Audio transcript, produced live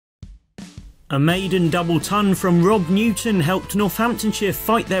A maiden double ton from Rob Newton helped Northamptonshire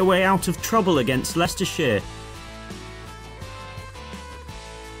fight their way out of trouble against Leicestershire.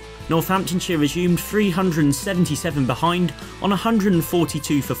 Northamptonshire resumed 377 behind on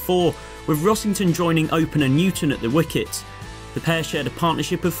 142 for 4, with Rossington joining opener Newton at the wicket. The pair shared a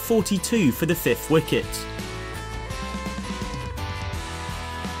partnership of 42 for the 5th wicket.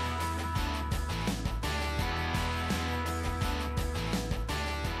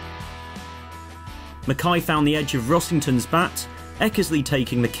 Mackay found the edge of Rossington's bat, Eckersley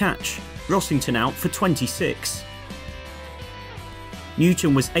taking the catch, Rossington out for 26.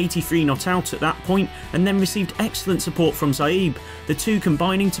 Newton was 83 not out at that point and then received excellent support from Zaib, the two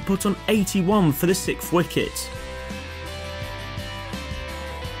combining to put on 81 for the 6th wicket.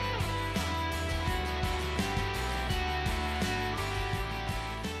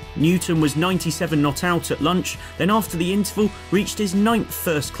 Newton was 97 not out at lunch, then after the interval reached his 9th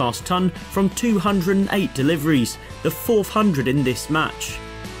first-class ton from 208 deliveries, the 4th 100 in this match.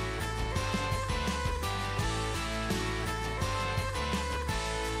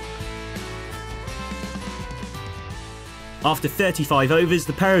 After 35 overs,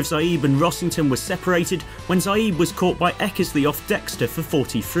 the pair of Zaib and Rossington was separated when Zaib was caught by Eckersley off Dexter for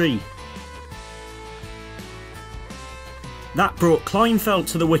 43. That brought Kleinfeld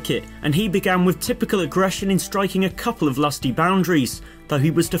to the wicket, and he began with typical aggression in striking a couple of lusty boundaries, though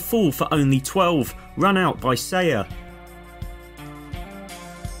he was to fall for only 12, run out by Sayer.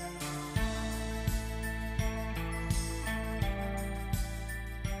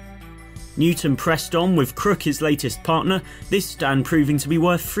 Newton pressed on with Crook his latest partner, this stand proving to be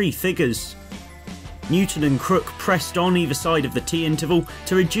worth 3 figures. Newton and Crook pressed on either side of the tea interval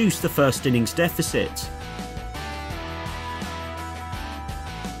to reduce the first innings deficit.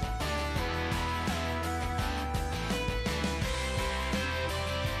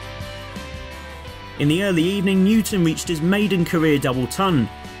 In the early evening, Newton reached his maiden career double ton.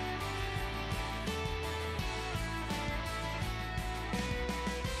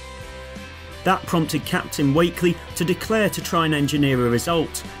 That prompted captain Wakely to declare to try and engineer a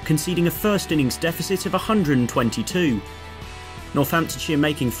result, conceding a first innings deficit of 122. Northamptonshire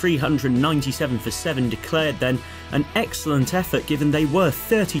making 397 for 7 declared then, an excellent effort given they were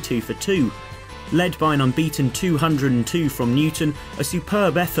 32 for 2. Led by an unbeaten 202 from Newton, a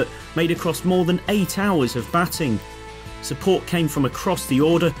superb effort made across more than 8 hours of batting. Support came from across the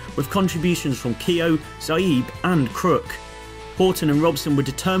order, with contributions from Keogh, Zaib and Crook. Horton and Robson were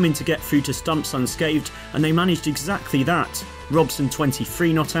determined to get through to stumps unscathed, and they managed exactly that. Robson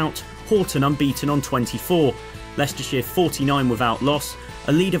 23 not out, Horton unbeaten on 24. Leicestershire 49 without loss,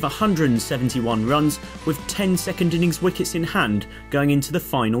 a lead of 171 runs, with 10 second innings wickets in hand going into the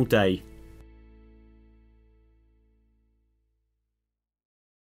final day.